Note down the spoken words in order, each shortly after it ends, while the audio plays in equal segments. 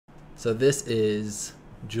So this is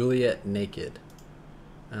Juliet Naked.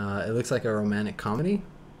 It looks like a romantic comedy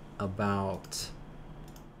about...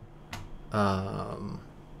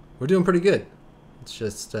 we're doing pretty good. It's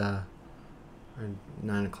just 9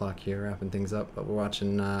 o'clock here, wrapping things up, but we're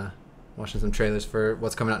watching some trailers for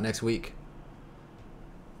what's coming out next week.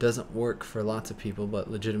 Doesn't work for lots of people, but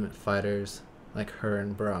legitimate fighters like her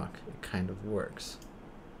and Brock, it kind of works.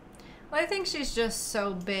 Well, I think she's just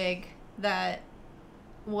so big that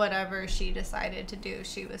whatever she decided to do,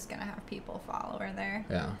 she was going to have people follow her there.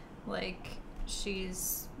 Yeah. Like,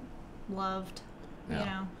 she's loved, yeah. You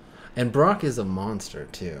know. And Brock is a monster,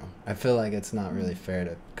 too. I feel like it's not really fair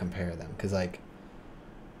to compare them. Because, like,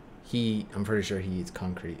 I'm pretty sure he eats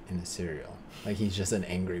concrete in his cereal. Like, he's just an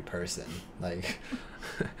angry person. Like,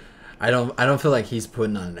 I don't feel like he's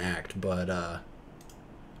putting on an act, but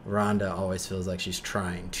Rhonda always feels like she's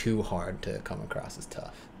trying too hard to come across as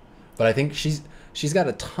tough. But I think she's got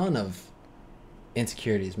a ton of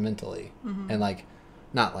insecurities mentally. Mm-hmm. And, like,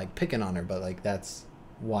 not, like, picking on her, but, like, that's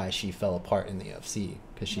why she fell apart in the UFC.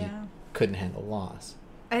 Because she couldn't handle loss.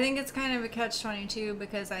 I think it's kind of a catch-22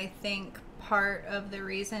 because I think part of the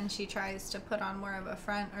reason she tries to put on more of a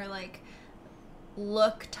front or, like,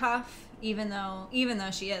 look tough, even though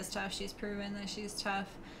she is tough, she's proven that she's tough,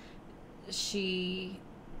 she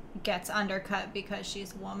gets undercut because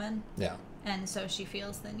she's a woman. Yeah. And so she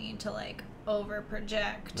feels the need to, like,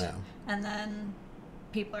 over-project. Yeah. And then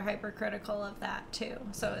people are hypercritical of that, too.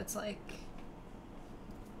 So it's like...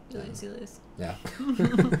 You lose. Yeah. All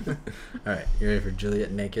right, you ready for Juliet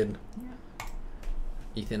Naked? Yeah.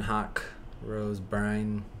 Ethan Hawke, Rose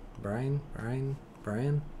Byrne. How do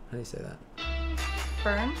you say that?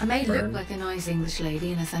 Byrne? I may look like a nice English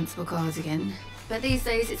lady in a sensible cardigan, but these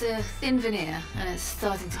days it's a thin veneer and it's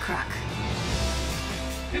starting to crack.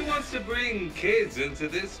 Who wants to bring kids into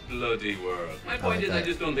this bloody world? My point is, I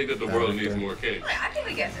just don't think that the world needs more kids. I think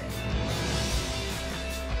we get it.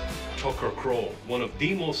 Tucker Crowe, one of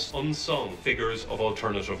the most unsung figures of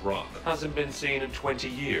alternative rock. Hasn't been seen in 20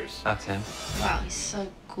 years. That's him. Wow, he's so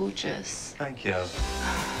gorgeous. Thank you.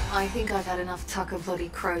 I think I've had enough Tucker bloody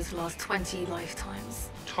Crowe to last 20 lifetimes.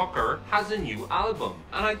 Tucker has a new album,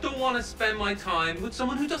 and I don't want to spend my time with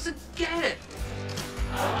someone who doesn't get it.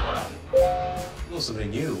 Know something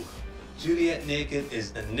new. Juliet Naked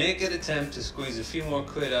is a naked attempt to squeeze a few more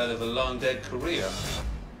quid out of a long-dead career.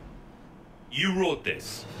 You wrote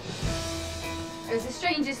this. It was the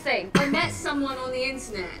strangest thing. I met someone on the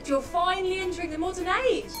internet. You're finally entering the modern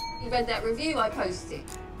age. You read that review I posted?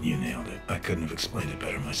 You nailed it. I couldn't have explained it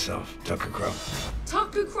better myself. Tucker Crowe.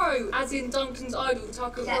 Tucker Crowe, as in Duncan's idol,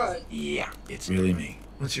 Tucker Crowe? Yeah, it's really me.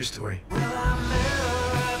 What's your story?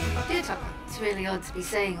 Dear Tucker, it's really odd to be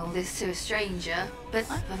saying all this to a stranger, but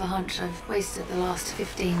I have a hunch I've wasted the last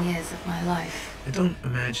 15 years of my life. I don't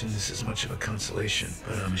imagine this is much of a consolation,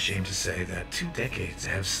 but I'm ashamed to say that 2 decades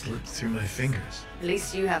have slipped through my fingers. At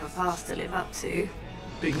least you have a past to live up to.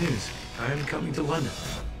 Big news. I'm coming to London.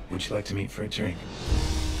 Would you like to meet for a drink?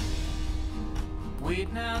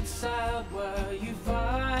 Waiting outside where you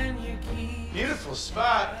find your key. Beautiful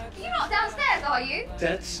spot. You're not downstairs, are you?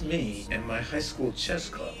 That's me and my high school chess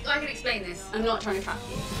club. I can explain this. I'm not trying to trap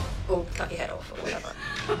you. Or cut your head off or whatever.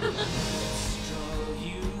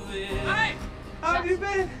 Hi! How have you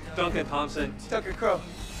been? Duncan Thompson. Tucker Crowe.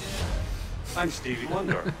 I'm Stevie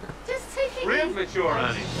Wonder. Just take it Real mature,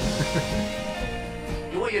 Annie.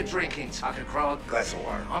 What are you drinking, Tucker Crowe? Glass of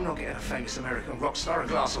water. I'm not getting a famous American rock star a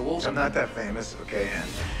glass of water. I'm not that famous, okay, and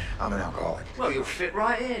I'm an alcoholic. Well, you'll fit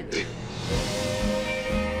right in. I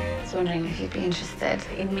was wondering if you'd be interested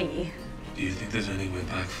in me. Do you think there's any way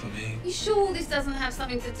back for me? You sure this doesn't have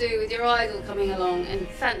something to do with your idol coming along and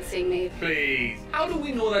fancying me? Please. How do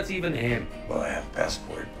we know that's even him? Well, I have a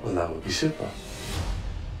passport. Well, that would be super.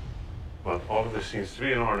 Well, all of this seems to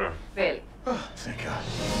be in order. Really? Oh, thank God.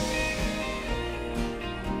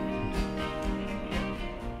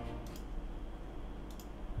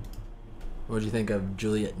 What did you think of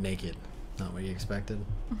Juliet Naked? Not what you expected?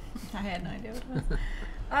 I had no idea what it was.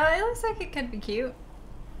 It looks like it could be cute.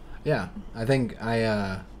 Yeah, I think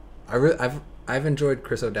I've enjoyed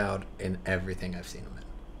Chris O'Dowd in everything I've seen him in.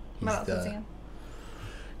 What else has he in?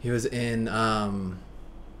 He was in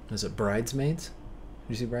was it Bridesmaids? Did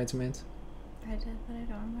you see Bridesmaids? I did, but I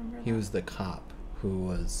don't remember. He was the cop who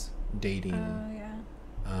was dating. Oh yeah.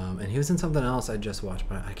 And he was in something else I just watched,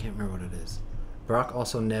 but I can't remember what it is. Brock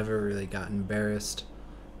also never really got embarrassed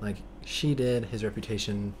like she did. His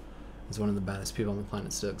reputation as one of the baddest people on the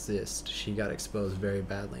planet still exists. She got exposed very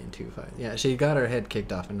badly in 2 fights. Yeah, she got her head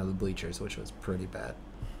kicked off into the bleachers, which was pretty bad.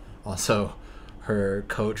 Also, her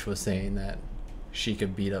coach was saying that she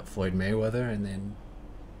could beat up Floyd Mayweather, and then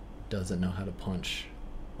doesn't know how to punch,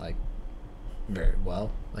 like, very well.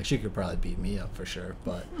 Like, she could probably beat me up for sure,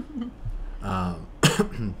 but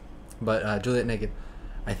but Juliet Naked,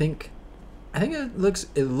 I think it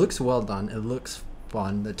looks well done. It looks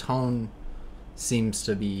fun. The tone seems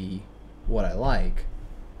to be what I like.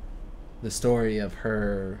 The story of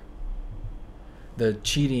her, the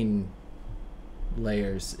cheating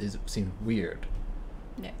layers seem weird.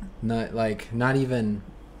 Yeah. Not even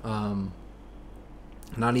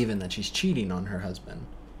that she's cheating on her husband.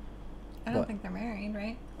 I don't think they're married,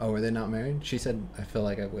 right? Oh, were they not married? She said, I feel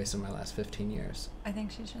like I've wasted my last 15 years. I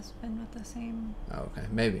think she's just been with the same. Oh, okay.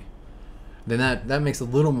 Maybe. Then that makes a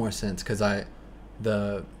little more sense, because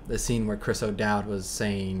the scene where Chris O'Dowd was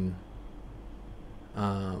saying,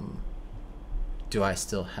 do I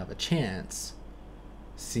still have a chance,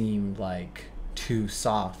 seemed like too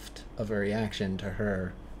soft of a reaction to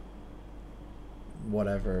her,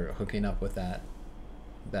 whatever, hooking up with that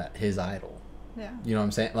his idol. Yeah. You know what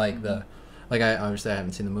I'm saying? Like I obviously I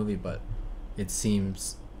haven't seen the movie, but it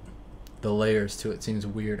seems, the layers to it seems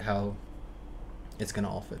weird how it's gonna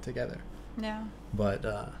all fit together. Yeah. But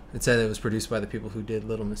it said it was produced by the people who did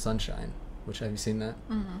Little Miss Sunshine, which, have you seen that?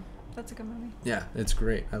 Mm-hmm. That's a good movie. Yeah, it's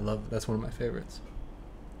great. That's one of my favorites.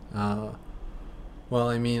 Well,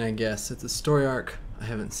 I mean, I guess it's a story arc I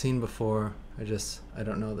haven't seen before. I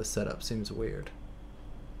don't know, the setup seems weird.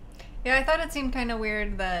 Yeah, I thought it seemed kind of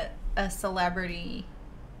weird that a celebrity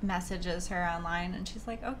messages her online and she's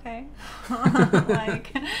like, okay.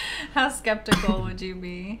 Like, how skeptical would you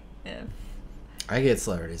be if... I get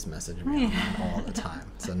celebrities messaging me online all the time,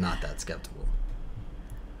 so not that skeptical.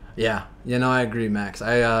 Yeah, I agree, Max.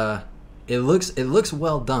 It looks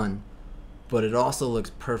well done, but it also looks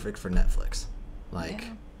perfect for Netflix. Like,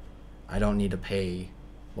 yeah. I don't need to pay.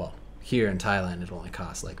 Well, here in Thailand, it only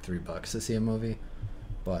costs like $3 to see a movie,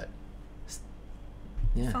 but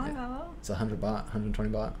yeah, it's 100 baht, 120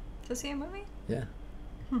 baht to see a movie. Yeah.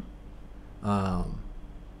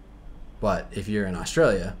 But if you're in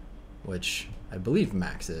Australia, which I believe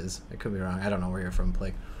Max is, I could be wrong. I don't know where you're from,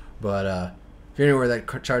 Blake, but if you're anywhere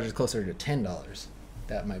that charges closer to $10,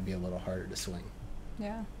 that might be a little harder to swing.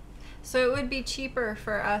 Yeah. So it would be cheaper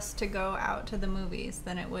for us to go out to the movies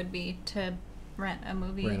than it would be to rent a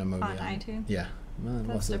movie on iTunes. Yeah. Well,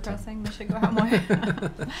 that's depressing. We should go out more.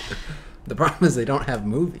 The problem is they don't have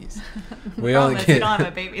movies. We don't have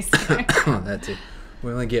a babysitter. That too.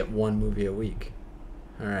 We only get one movie a week.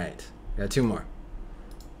 All right. Got two more.